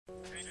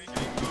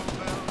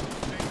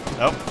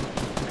Oh.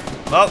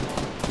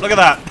 Oh, look at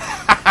that.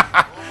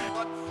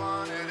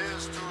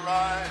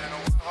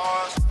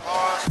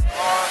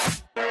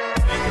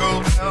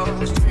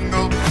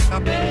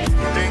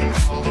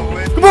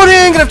 Good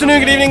morning, good afternoon,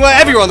 good evening,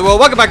 wherever you are in the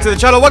world. Welcome back to the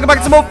channel. Welcome back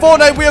to some more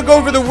Fortnite. We are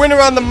going for the win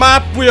around the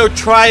map. We are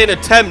trying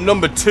attempt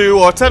number 2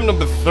 or attempt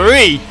number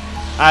 3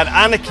 at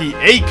Anarchy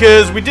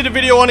Acres. We did a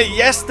video on it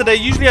yesterday.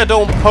 Usually I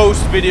don't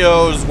post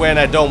videos when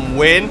I don't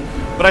win,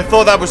 but I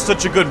thought that was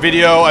such a good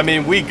video. I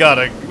mean, we got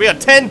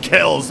 10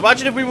 kills.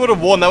 Imagine if we would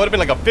have won. That would have been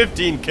like a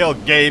 15 kill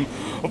game.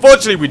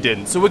 Unfortunately, we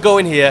didn't. So we're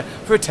going here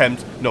for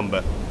attempt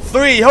number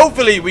 3.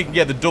 Hopefully, we can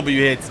get the W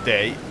here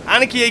today.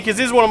 Anarchy Acres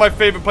is one of my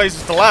favorite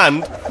places to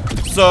land.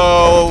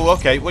 So,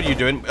 okay, what are you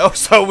doing? Oh,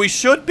 so we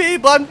should be,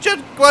 but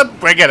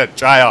we're gonna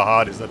try our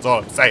hardest. That's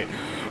all I'm saying.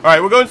 All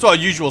right, we're going to our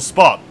usual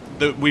spot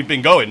that we've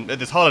been going at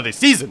this holiday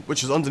season,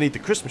 which is underneath the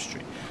Christmas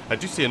tree. I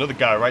do see another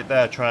guy right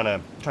there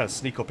trying to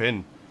sneak up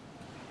in.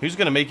 Who's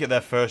gonna make it there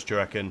first, do you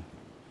reckon?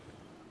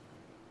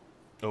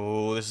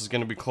 Oh, this is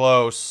gonna be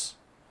close.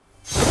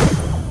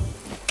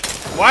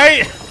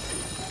 Wait!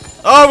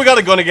 Oh, we got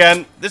a gun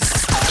again.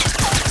 This.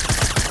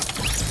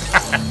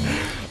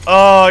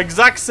 Oh,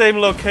 exact same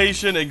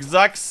location,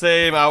 exact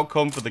same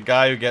outcome for the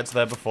guy who gets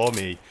there before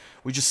me.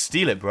 We just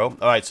steal it, bro.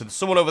 Alright, so there's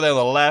someone over there on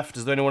the left.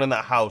 Is there anyone in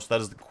that house?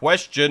 That is the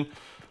question.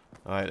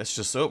 Alright, let's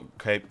just... Oh,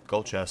 okay,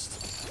 gold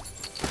chest.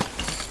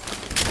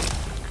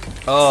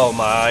 Oh,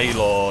 my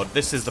lord.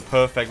 This is the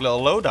perfect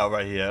little loadout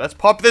right here. Let's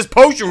pop this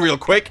potion real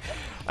quick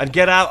and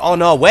get out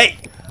on our way.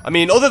 I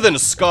mean, other than a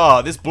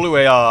SCAR, this blue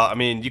AR, I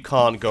mean, you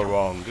can't go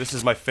wrong. This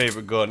is my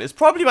favorite gun. It's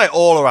probably my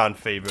all-around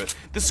favorite.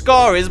 The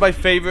SCAR is my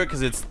favorite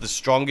because it's the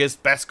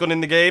strongest, best gun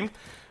in the game.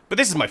 But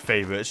this is my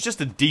favorite. It's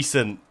just a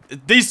decent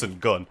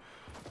gun.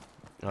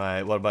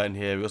 Alright, what about in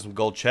here? We got some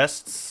gold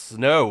chests.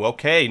 No,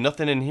 okay,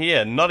 nothing in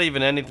here. Not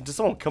even anything. Did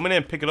someone come in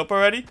here and pick it up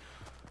already?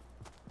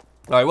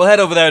 Alright, we'll head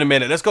over there in a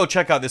minute. Let's go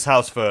check out this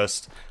house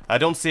first. I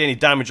don't see any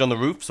damage on the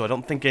roof, so I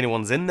don't think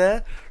anyone's in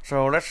there.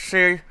 So let's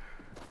see.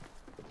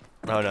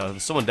 Oh no,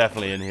 there's someone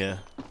definitely in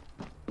here.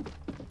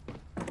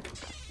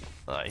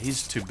 Alright,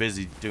 he's too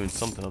busy doing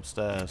something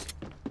upstairs.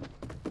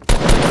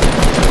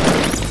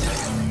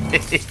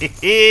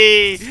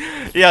 He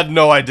had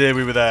no idea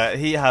we were there.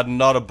 He had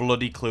not a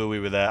bloody clue we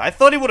were there. I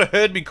thought he would have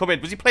heard me come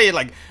in. Was he playing,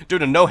 like,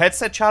 doing a no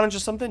headset challenge or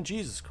something?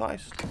 Jesus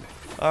Christ.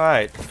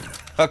 Alright.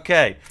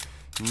 Okay.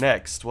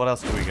 Next, what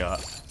else do we got?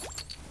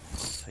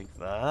 Take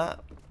that.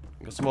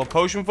 Got some more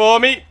potion for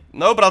me?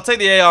 No, but I'll take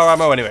the AR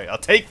ammo anyway. I'll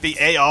take the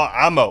AR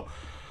ammo.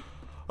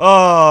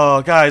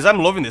 Oh, guys, I'm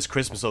loving this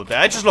Christmas update.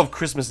 I just love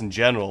Christmas in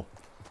general.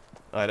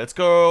 Alright, let's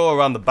go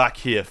around the back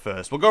here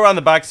first. We'll go around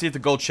the back, see if the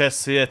gold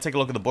chest's here. Take a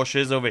look at the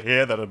bushes over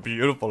here that are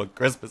beautiful and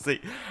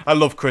Christmassy. I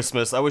love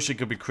Christmas. I wish it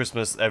could be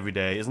Christmas every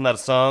day. Isn't that a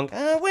song?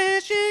 I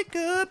wish it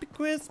could be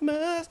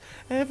Christmas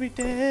every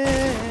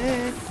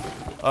day.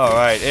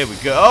 Alright, here we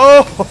go.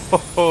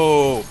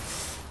 Oh!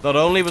 Not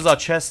only was our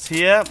chest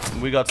here,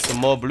 we got some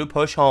more blue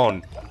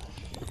potion.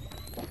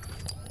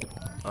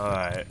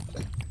 Alright.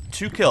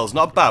 2 kills,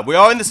 not bad. We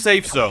are in the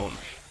safe zone.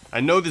 I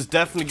know there's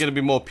definitely going to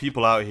be more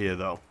people out here,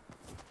 though.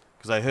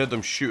 Because I heard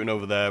them shooting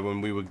over there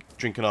when we were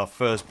drinking our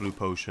first blue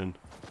potion.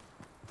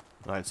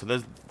 Alright, so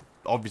there's...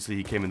 Obviously,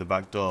 he came in the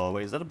back door.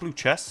 Wait, is that a blue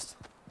chest?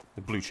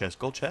 A blue chest?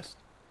 Gold chest?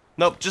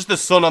 Nope, just the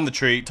sun on the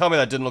tree. Tell me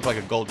that didn't look like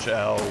a gold chest.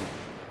 Oh.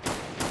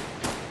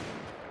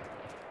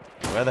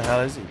 Where the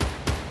hell is he?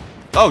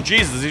 Oh,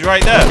 Jesus, he's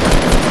right there.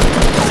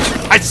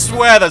 I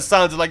swear that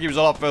sounded like he was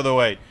a lot further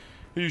away.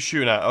 Who are you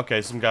shooting at?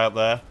 Okay, some guy up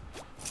there.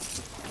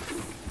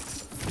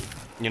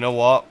 You know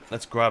what?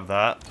 Let's grab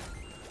that.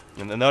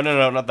 And then, no,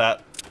 not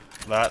that.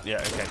 That, yeah,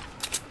 okay.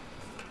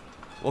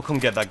 We'll come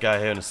get that guy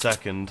here in a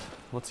second.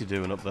 What's he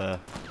doing up there?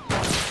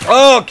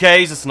 Oh, okay,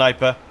 he's a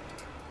sniper.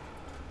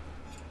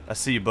 I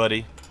see you,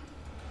 buddy.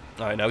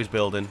 Alright, now he's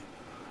building.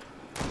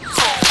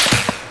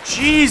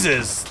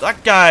 Jesus!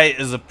 That guy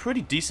is a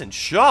pretty decent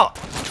shot.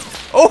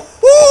 Oh,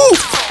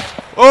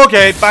 whoo!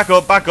 Okay, back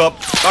up, back up,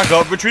 back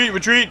up. Retreat,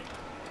 retreat.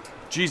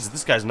 Jesus,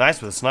 this guy's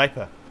nice with a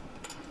sniper.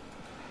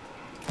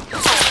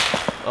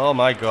 Oh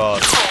my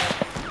god.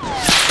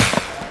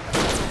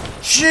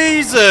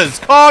 Jesus!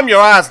 Calm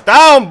your ass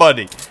down,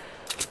 buddy!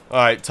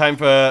 Alright, time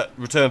for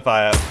return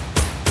fire.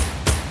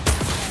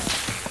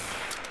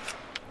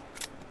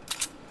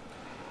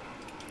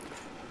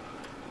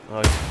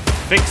 Oh, he's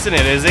fixing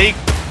it, is he?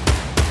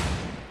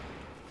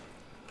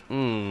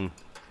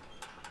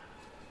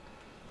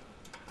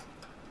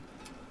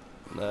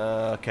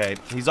 Okay,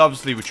 he's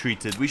obviously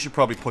retreated. We should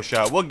probably push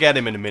out. We'll get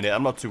him in a minute.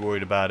 I'm not too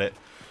worried about it.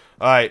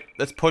 Alright,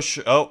 let's push.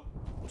 Oh,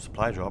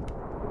 supply drop.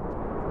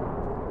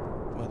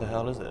 Where the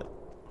hell is it?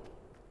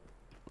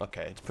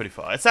 Okay, it's pretty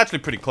far. It's actually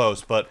pretty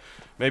close, but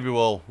maybe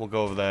we'll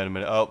go over there in a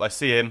minute. Oh, I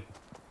see him.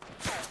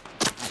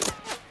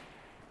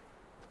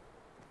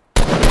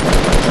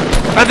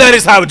 And that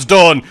is how it's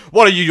done.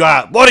 What are you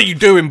at? What are you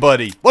doing,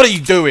 buddy? What are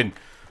you doing?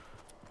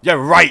 Yeah,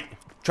 right.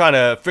 Trying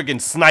to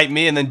freaking snipe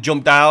me and then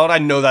jump down. I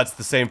know that's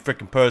the same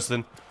freaking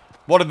person.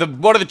 What are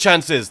the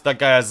chances that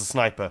guy has a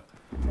sniper?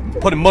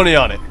 Putting money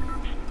on it.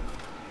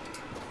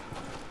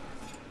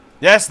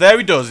 Yes, there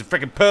he does. A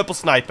freaking purple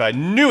sniper. I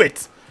knew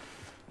it.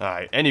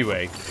 Alright,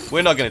 anyway.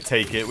 We're not going to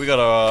take it. We got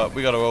our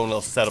own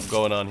little setup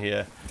going on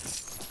here.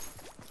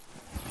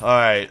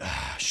 Alright.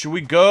 Should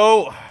we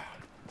go?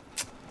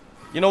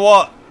 You know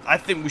what? I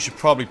think we should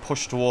probably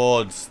push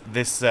towards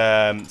this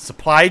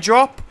supply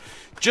drop.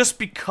 Just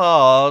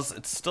because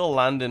it's still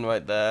landing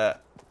right there.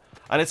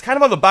 And it's kind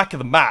of on the back of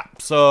the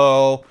map.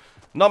 So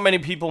not many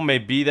people may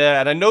be there.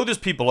 And I know there's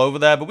people over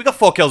there. But we got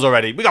 4 kills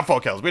already. We got 4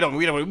 kills. We don't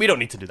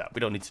need to do that. We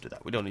don't need to do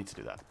that. We don't need to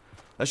do that.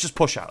 Let's just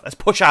push out. Let's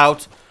push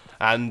out.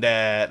 And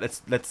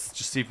let's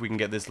just see if we can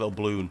get this little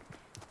balloon.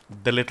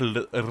 The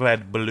little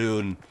red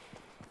balloon.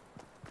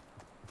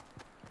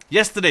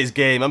 Yesterday's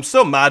game. I'm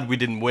so mad we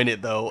didn't win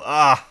it though.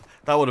 Ah,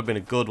 that would have been a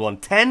good one.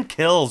 10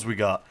 kills we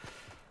got.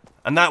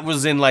 And that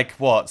was in like,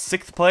 what,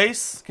 6th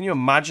place? Can you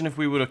imagine if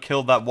we would have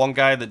killed that one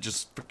guy that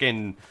just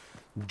freaking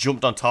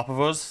jumped on top of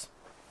us?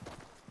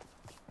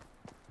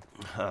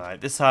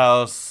 Alright, this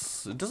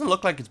house, it doesn't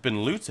look like it's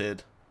been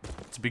looted.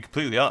 To be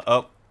completely honest.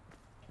 Oh.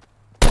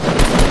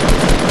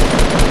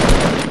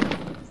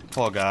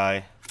 Poor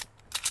guy.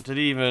 Did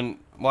he even...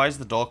 Why is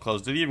the door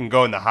closed? Did he even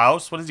go in the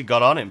house? What has he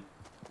got on him?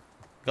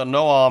 Got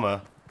no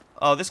armor.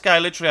 Oh, this guy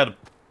literally had...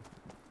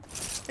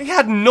 He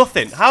had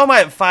nothing. How am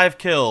I at 5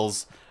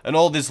 kills and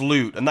all this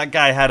loot, and that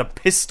guy had a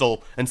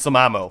pistol and some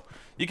ammo?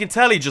 You can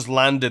tell he just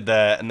landed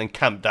there and then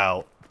camped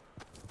out.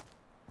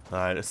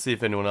 Alright, let's see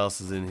if anyone else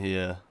is in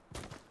here.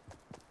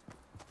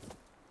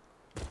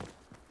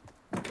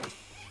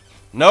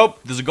 Nope,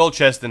 there's a gold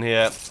chest in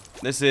here.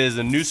 This is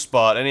a new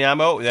spot. Any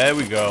ammo? There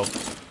we go.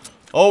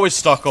 Always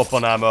stock up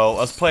on ammo.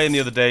 I was playing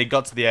the other day,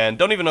 got to the end.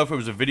 Don't even know if it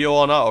was a video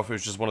or not, or if it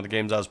was just one of the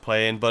games I was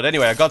playing. But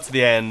anyway, I got to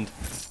the end,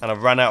 and I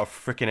ran out of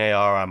freaking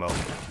AR ammo.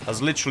 I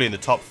was literally in the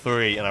top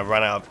 3, and I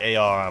ran out of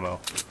AR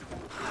ammo.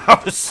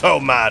 I was so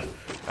mad.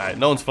 Alright,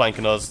 no one's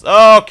flanking us.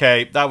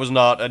 Okay, that was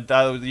not...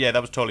 yeah,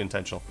 that was totally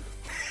intentional.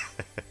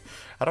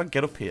 How do I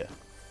get up here?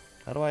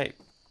 How do I...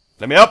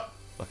 Let me up!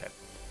 Okay.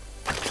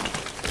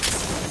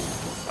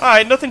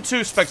 Alright, nothing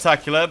too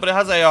spectacular, but it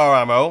has AR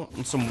ammo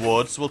and some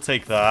wood, so we'll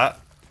take that.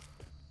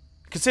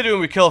 Considering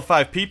we killed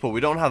 5 people,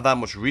 we don't have that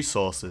much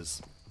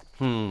resources.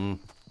 No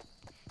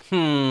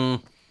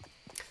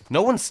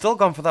one's still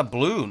gone for that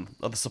balloon,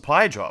 or the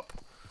supply drop.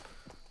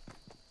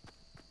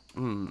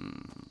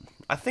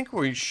 I think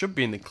we should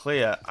be in the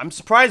clear. I'm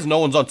surprised no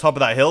one's on top of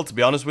that hill, to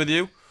be honest with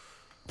you.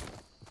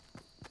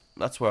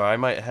 That's where I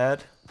might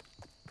head.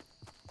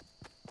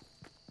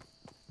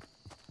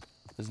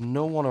 There's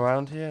no one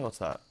around here? What's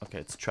that? Okay,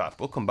 it's a trap.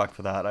 We'll come back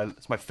for that.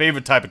 It's my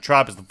favorite type of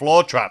trap, is the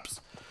floor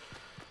traps.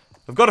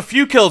 I've got a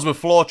few kills with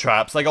floor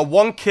traps. I got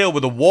 1 kill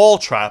with a wall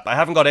trap. I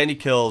haven't got any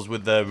kills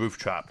with the roof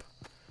trap.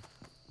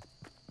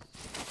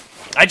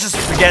 I just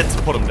forget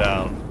to put them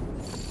down.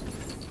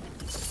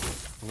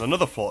 There's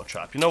another floor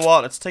trap. You know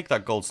what? Let's take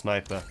that gold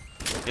sniper.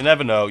 You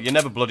never know. You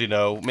never bloody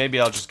know. Maybe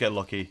I'll just get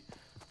lucky.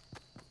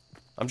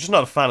 I'm just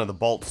not a fan of the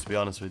bolts, to be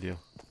honest with you.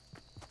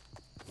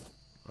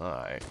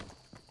 Alright.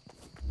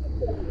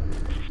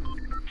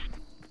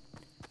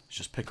 Let's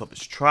just pick up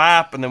this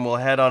trap, and then we'll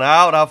head on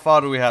out. How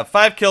far do we have?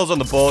 5 kills on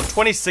the board.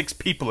 26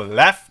 people are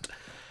left.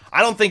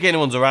 I don't think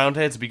anyone's around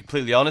here, to be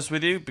completely honest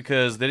with you,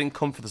 because they didn't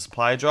come for the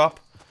supply drop.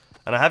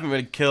 And I haven't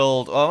really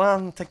killed... Oh,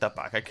 well, take that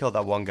back. I killed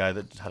that one guy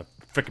that had a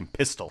freaking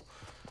pistol.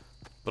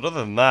 But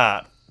other than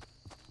that,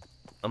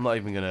 I'm not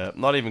even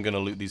gonna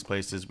loot these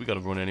places. We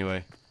gotta run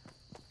anyway.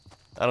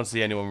 I don't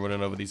see anyone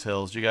running over these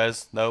hills. Do you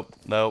guys? Nope.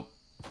 Nope.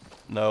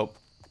 Nope.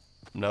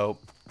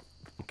 Nope.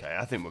 Okay,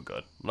 I think we're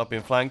good. Not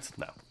being flanked?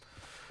 No.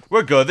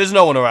 We're good. There's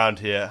no one around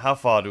here. How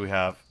far do we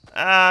have?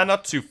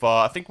 Not too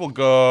far. I think we'll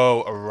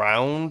go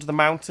around the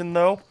mountain,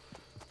 though.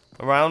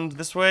 Around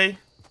this way.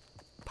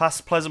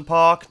 Past Pleasant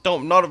Park.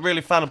 Not really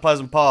a fan of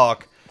Pleasant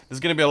Park. There's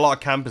going to be a lot of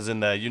campers in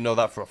there. You know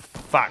that for a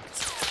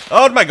fact.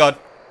 Oh, my God.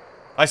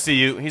 I see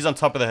you. He's on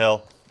top of the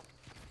hill.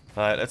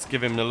 Alright, let's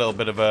give him a little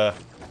bit of a...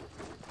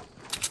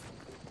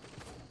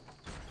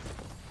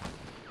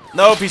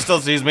 Nope, he still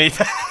sees me.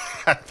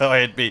 I thought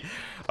he'd be...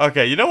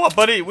 Okay, you know what,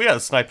 buddy? We got a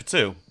sniper,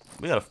 too.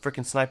 We got a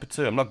freaking sniper,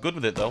 too. I'm not good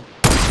with it, though.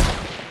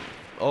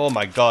 Oh,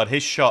 my God.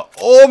 His shot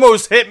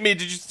almost hit me.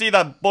 Did you see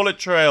that bullet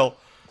trail?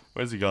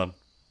 Where's he gone?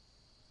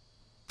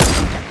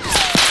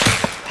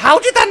 How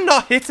did that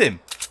not hit him?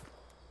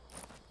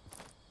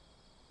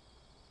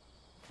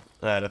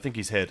 Alright, I think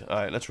he's hid.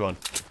 Alright, let's run.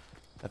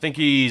 I think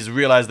he's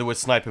realized that we're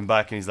sniping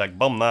back and he's like,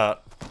 bum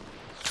that.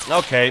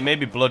 Okay,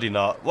 maybe bloody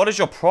not. What is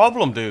your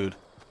problem, dude?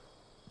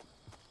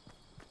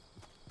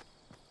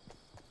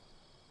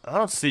 I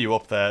don't see you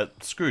up there.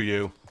 Screw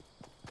you.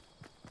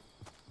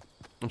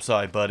 I'm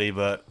sorry, buddy,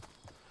 but...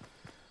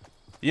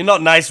 You're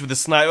not nice with the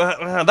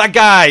sniper. That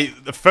guy,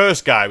 the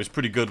first guy, was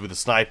pretty good with the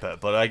sniper,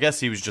 but I guess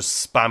he was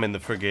just spamming the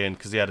friggin'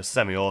 because he had a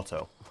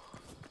semi-auto.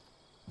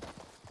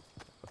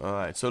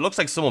 Alright, so it looks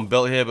like someone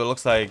built here, but it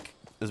looks like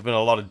there's been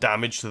a lot of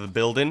damage to the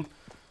building.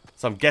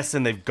 So I'm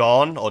guessing they've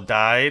gone or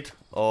died.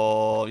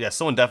 Or, yeah,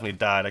 someone definitely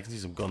died. I can see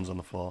some guns on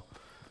the floor.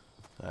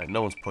 Alright,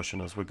 no one's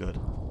pushing us. We're good.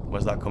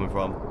 Where's that coming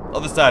from?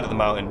 Other side of the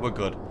mountain. We're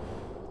good.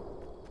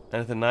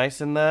 Anything nice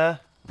in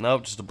there?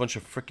 Nope, just a bunch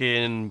of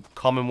freaking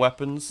common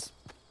weapons.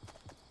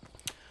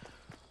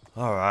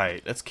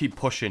 Alright, let's keep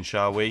pushing,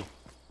 shall we?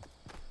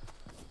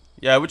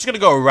 Yeah, we're just gonna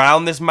go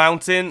around this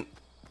mountain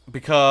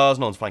because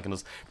no one's flanking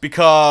us.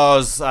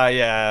 Because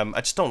I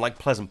just don't like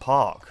Pleasant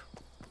Park.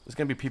 There's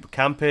gonna be people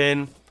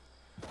camping.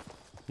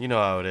 You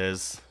know how it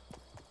is.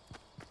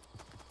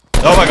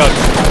 Oh my god.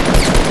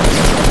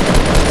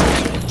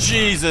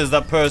 Jesus,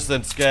 that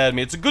person scared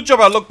me. It's a good job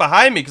I looked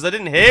behind me because I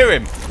didn't hear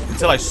him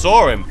until I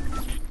saw him.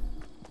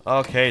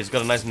 Okay, he's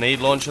got a nice nade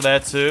launcher there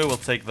too. We'll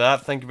take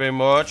that. Thank you very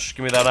much.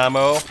 Give me that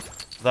ammo.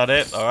 Is that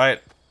it?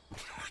 Alright.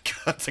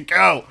 Got to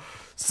go.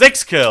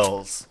 6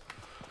 kills.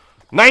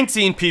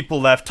 19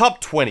 people left.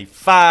 Top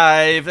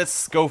 25.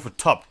 Let's go for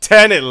top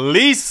 10 at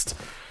least.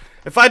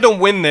 If I don't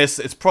win this,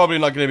 it's probably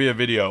not going to be a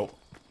video.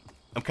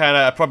 I'm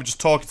probably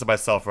just talking to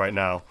myself right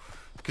now.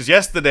 Because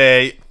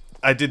yesterday,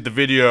 I did the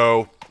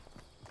video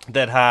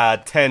that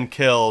had 10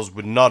 kills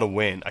with not a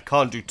win. I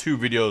can't do 2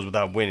 videos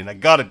without winning. I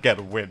gotta get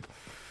a win.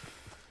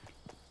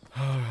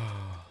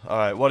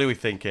 Alright, what are we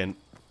thinking?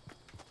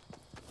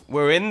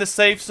 We're in the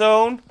safe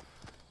zone,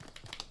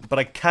 but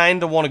I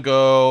kind of want to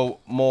go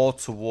more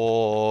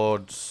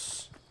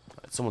towards...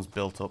 Someone's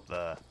built up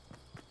there.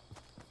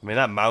 I mean,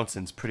 that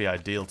mountain's pretty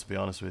ideal, to be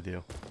honest with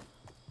you.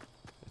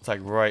 It's like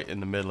right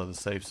in the middle of the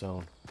safe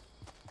zone.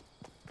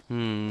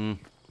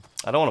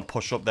 I don't want to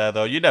push up there,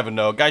 though. You never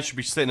know. A guy should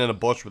be sitting in a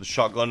bush with a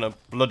shotgun or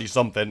bloody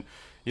something.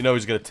 You know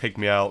he's going to take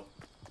me out.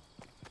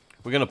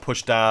 We're going to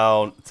push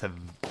down to...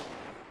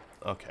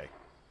 Okay.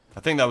 I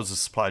think that was a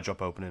supply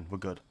drop opening. We're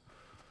good.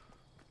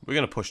 We're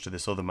going to push to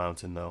this other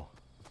mountain, though.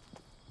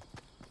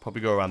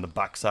 Probably go around the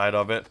backside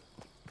of it.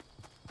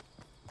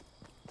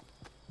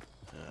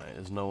 Alright,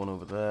 there's no one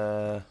over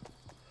there.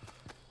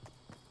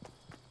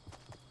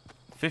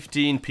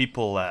 15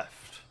 people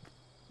left.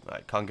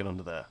 Alright, can't get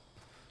under there.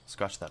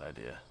 Scratch that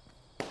idea.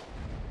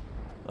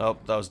 Oh,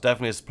 that was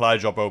definitely a supply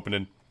drop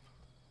opening.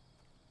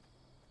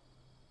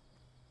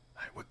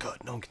 Alright, we're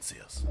good. No one can see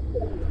us.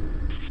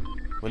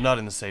 We're not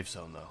in the safe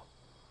zone, though.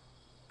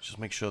 Just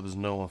make sure there's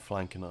no one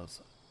flanking us.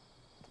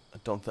 I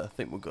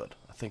think we're good.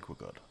 I think we're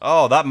good.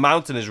 Oh, that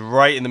mountain is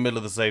right in the middle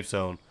of the safe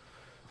zone.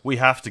 We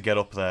have to get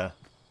up there.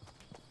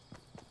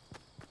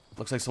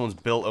 Looks like someone's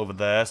built over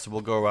there, so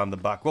we'll go around the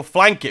back. We'll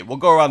flank it. We'll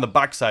go around the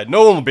backside.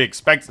 No one will be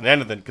expecting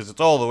anything because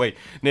it's all the way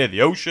near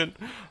the ocean.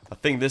 I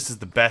think this is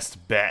the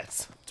best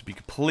bet, to be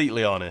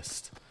completely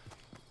honest.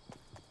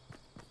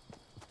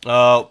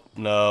 Oh,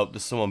 no.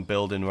 There's someone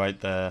building right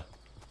there.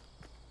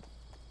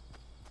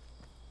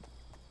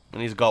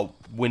 And he's got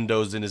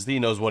windows in his... He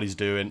knows what he's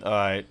doing.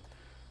 Alright.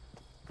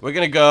 We're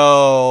gonna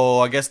go,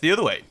 I guess, the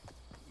other way.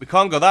 We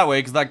can't go that way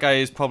because that guy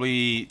is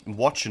probably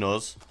watching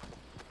us.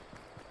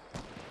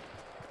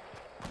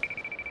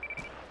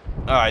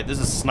 Alright, there's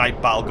a snipe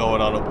battle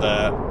going on up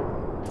there.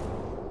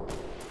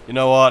 You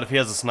know what? If he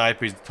has a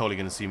sniper, he's totally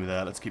gonna see me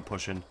there. Let's keep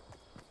pushing.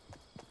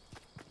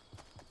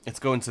 Let's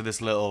go into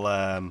this little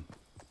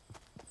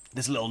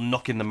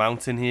nook in the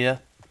mountain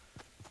here.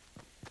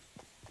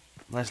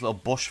 Nice little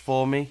bush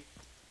for me.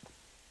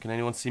 Can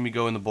anyone see me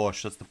go in the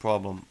bush? That's the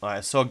problem. Alright,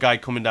 I saw a guy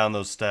coming down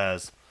those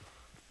stairs.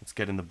 Let's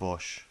get in the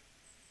bush.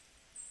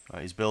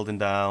 Alright, he's building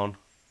down.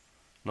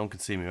 No one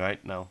can see me,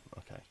 right? No?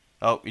 Okay.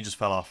 Oh, he just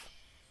fell off.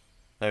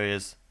 There he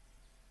is.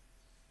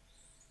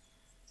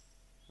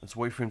 Let's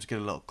wait for him to get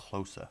a little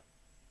closer.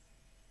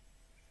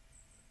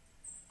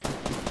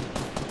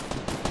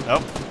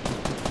 Nope.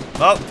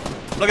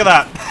 Oh, look at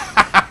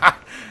that.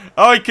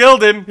 Oh, he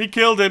killed him. He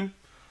killed him.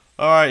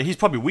 Alright, he's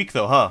probably weak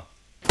though, huh?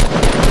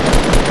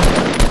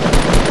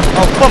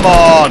 Oh, come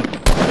on!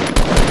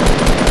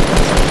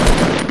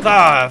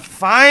 Ah,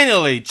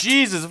 finally!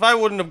 Jesus, if I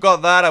wouldn't have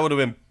got that, I would have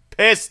been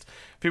pissed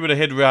if he would have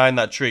hid behind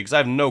that tree, because I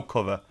have no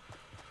cover.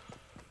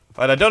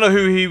 Right, I don't know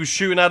who he was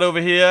shooting at over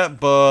here,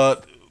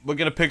 but we're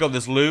going to pick up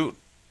this loot.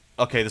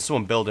 Okay, there's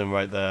someone building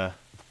right there.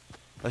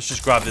 Let's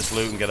just grab this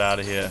loot and get out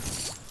of here.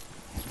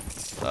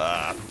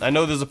 I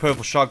know there's a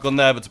purple shotgun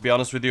there, but to be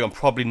honest with you, I'm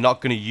probably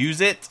not going to use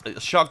it.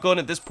 A shotgun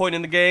at this point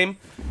in the game.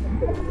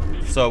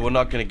 So we're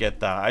not going to get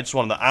that. I just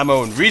want the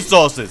ammo and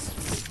resources.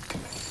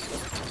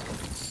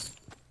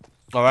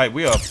 Alright,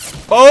 we are...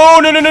 Oh,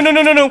 no, no, no, no,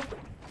 no, no, no.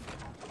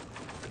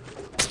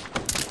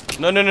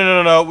 No, no, no,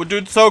 no, no. We're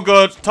doing so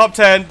good. Top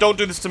 10. Don't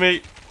do this to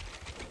me.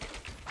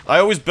 I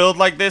always build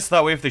like this.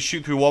 That way if they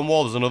shoot through one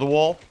wall, there's another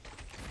wall.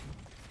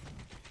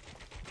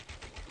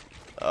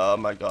 Oh,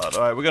 my God.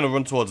 Alright, we're going to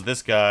run towards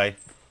this guy.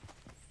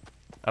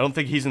 I don't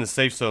think he's in the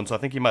safe zone, so I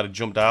think he might have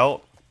jumped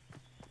out.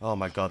 Oh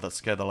my God, that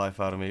scared the life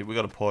out of me. We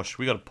gotta push,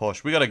 we gotta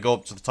push. We gotta go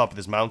up to the top of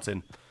this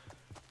mountain.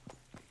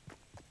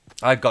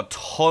 I've got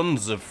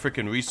tons of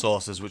freaking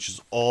resources, which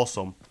is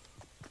awesome.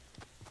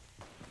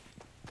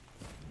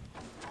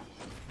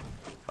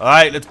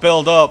 Alright, let's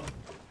build up.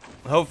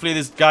 Hopefully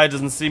this guy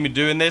doesn't see me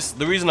doing this.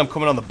 The reason I'm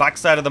coming on the back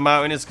side of the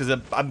mountain is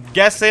because I'm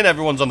guessing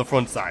everyone's on the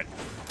front side.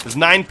 There's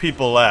 9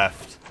 people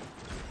left.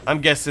 I'm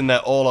guessing they're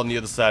all on the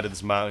other side of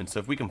this mountain, so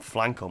if we can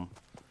flank them,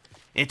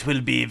 it will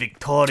be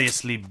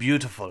victoriously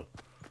beautiful.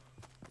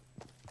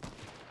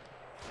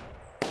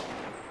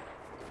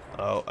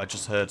 Oh, I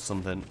just heard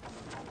something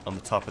on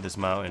the top of this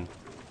mountain.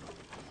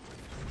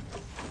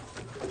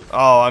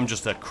 Oh, I'm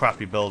just a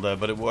crappy builder,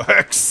 but it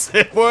works.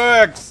 It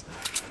works.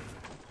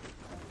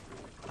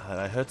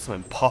 I heard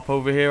something pop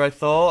over here, I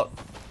thought.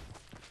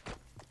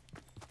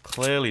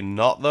 Clearly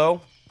not,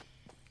 though.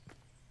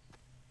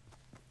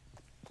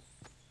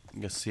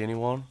 You guys see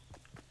anyone?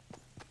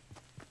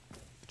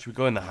 Should we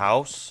go in the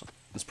house?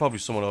 There's probably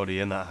someone already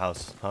in that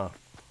house, huh?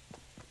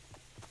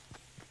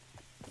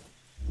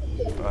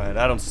 Alright,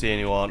 I don't see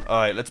anyone.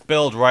 Alright, let's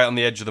build right on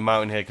the edge of the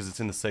mountain here because it's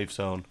in the safe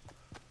zone.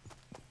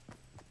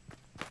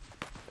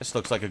 This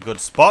looks like a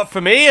good spot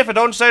for me, if I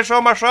don't say so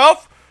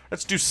myself.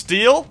 Let's do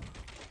steel.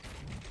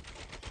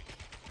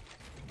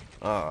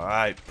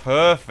 Alright,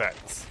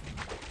 perfect.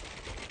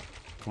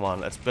 Come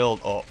on, let's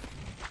build up.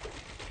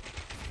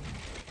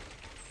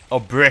 Oh,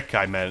 brick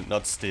I meant,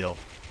 not steel.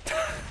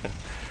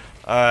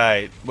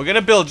 Alright, we're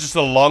gonna build just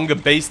a longer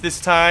base this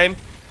time.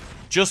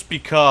 Just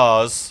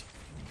because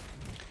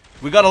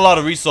we got a lot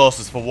of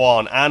resources for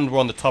one, and we're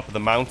on the top of the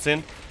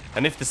mountain.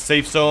 And if the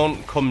safe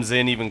zone comes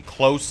in even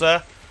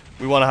closer,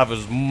 we want to have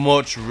as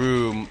much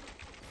room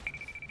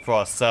for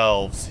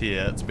ourselves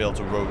here to be able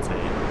to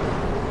rotate.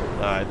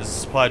 Alright, there's a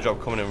supply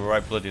drop coming in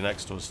right bloody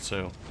next to us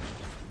too.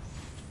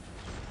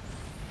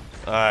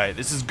 Alright,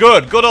 this is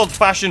good. Good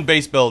old-fashioned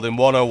base building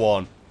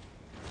 101.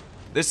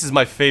 This is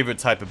my favorite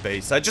type of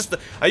base.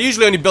 I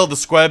usually only build the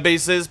square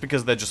bases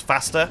because they're just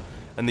faster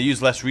and they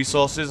use less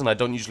resources, and I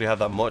don't usually have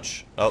that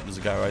much. Oh, there's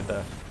a guy right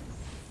there.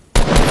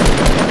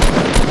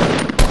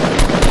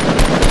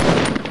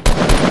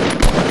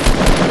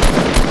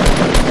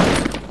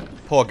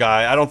 Poor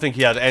guy. I don't think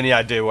he had any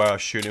idea where I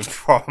was shooting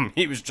from.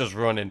 He was just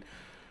running.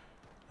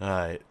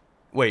 Alright.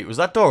 Wait, was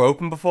that door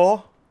open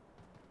before?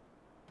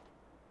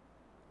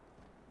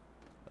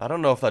 I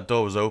don't know if that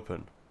door was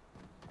open.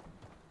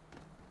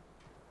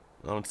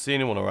 I don't see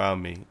anyone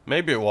around me.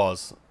 Maybe it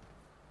was.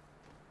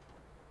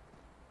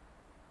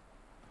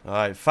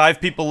 Alright,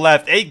 5 people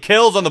left. 8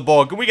 kills on the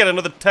board. Can we get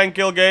another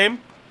 10-kill game?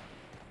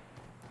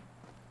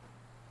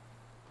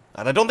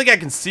 And I don't think I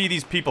can see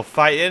these people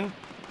fighting.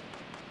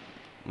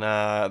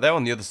 Nah, they're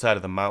on the other side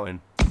of the mountain.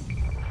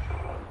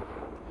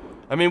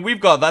 I mean,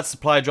 we've got that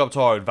supply drop to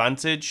our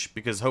advantage,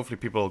 because hopefully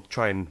people will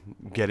try and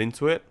get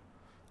into it.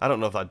 I don't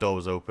know if that door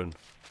was open.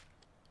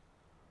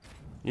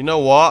 You know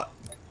what?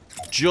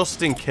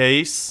 Just in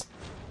case,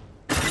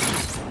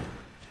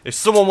 if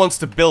someone wants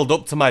to build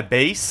up to my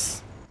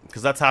base,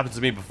 because that's happened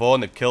to me before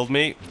and they've killed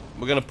me,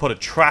 we're going to put a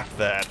trap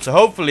there. So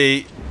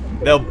hopefully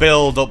they'll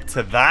build up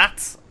to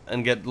that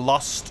and get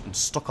lost and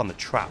stuck on the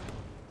trap.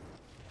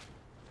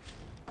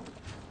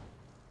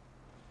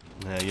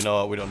 Yeah, you know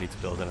what? We don't need to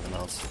build anything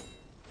else.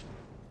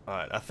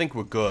 Alright, I think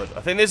we're good.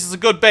 I think this is a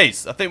good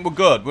base. I think we're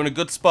good. We're in a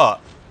good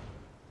spot.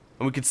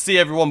 And we can see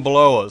everyone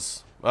below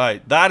us.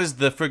 Alright, that is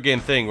the friggin'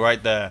 thing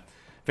right there.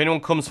 If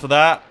anyone comes for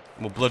that,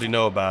 we'll bloody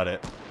know about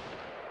it.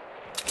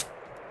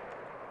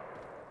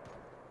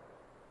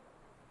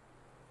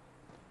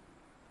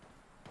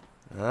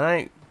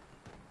 Alright.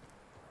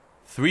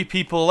 3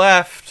 people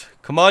left.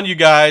 Come on, you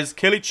guys.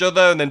 Kill each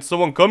other and then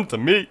someone come to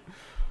me.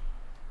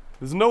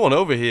 There's no one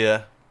over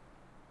here.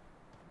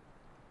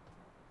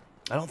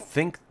 I don't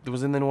think there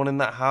was anyone in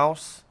that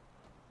house.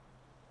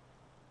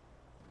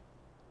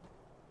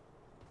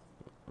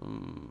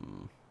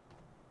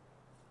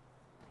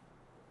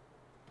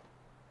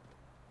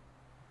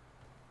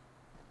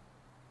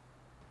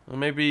 Or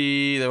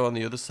maybe they're on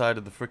the other side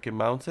of the freaking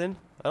mountain.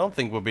 I don't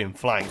think we're being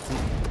flanked.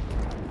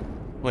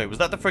 Wait, was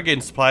that the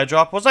friggin' supply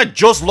drop? Was I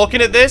just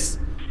looking at this?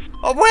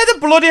 Oh, where the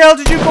bloody hell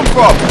did you come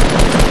from?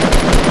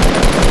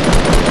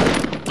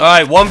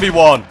 Alright,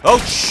 1v1. Oh,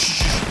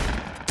 shh.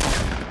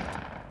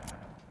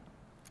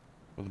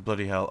 What the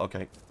bloody hell?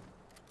 Okay.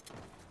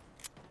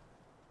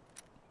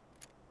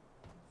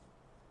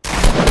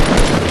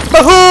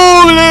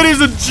 Oh,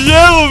 ladies and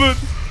gentlemen!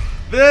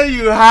 There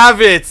you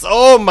have it.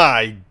 Oh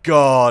my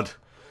god.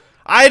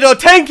 I know,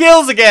 10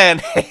 kills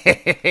again!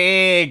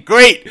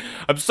 Great!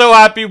 I'm so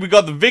happy we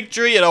got the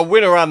victory and our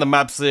win around the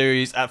map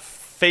series at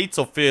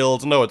Fatal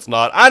Fields. No, it's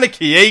not.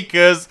 Anarchy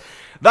Acres.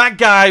 That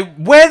guy,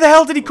 where the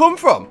hell did he come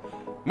from?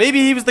 Maybe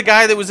he was the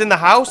guy that was in the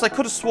house? I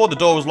could have swore the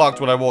door was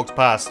locked when I walked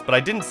past, but I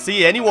didn't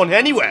see anyone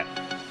anywhere.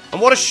 And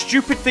what a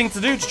stupid thing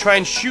to do, to try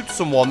and shoot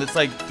someone that's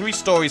like 3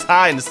 stories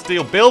high in a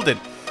steel building.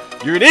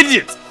 You're an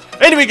idiot!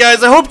 Anyway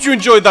guys, I hope you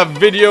enjoyed that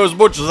video as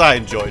much as I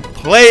enjoyed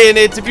playing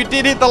it. If you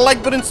did, hit the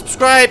like button,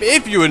 subscribe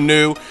if you are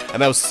new,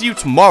 and I'll see you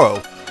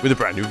tomorrow with a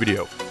brand new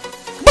video.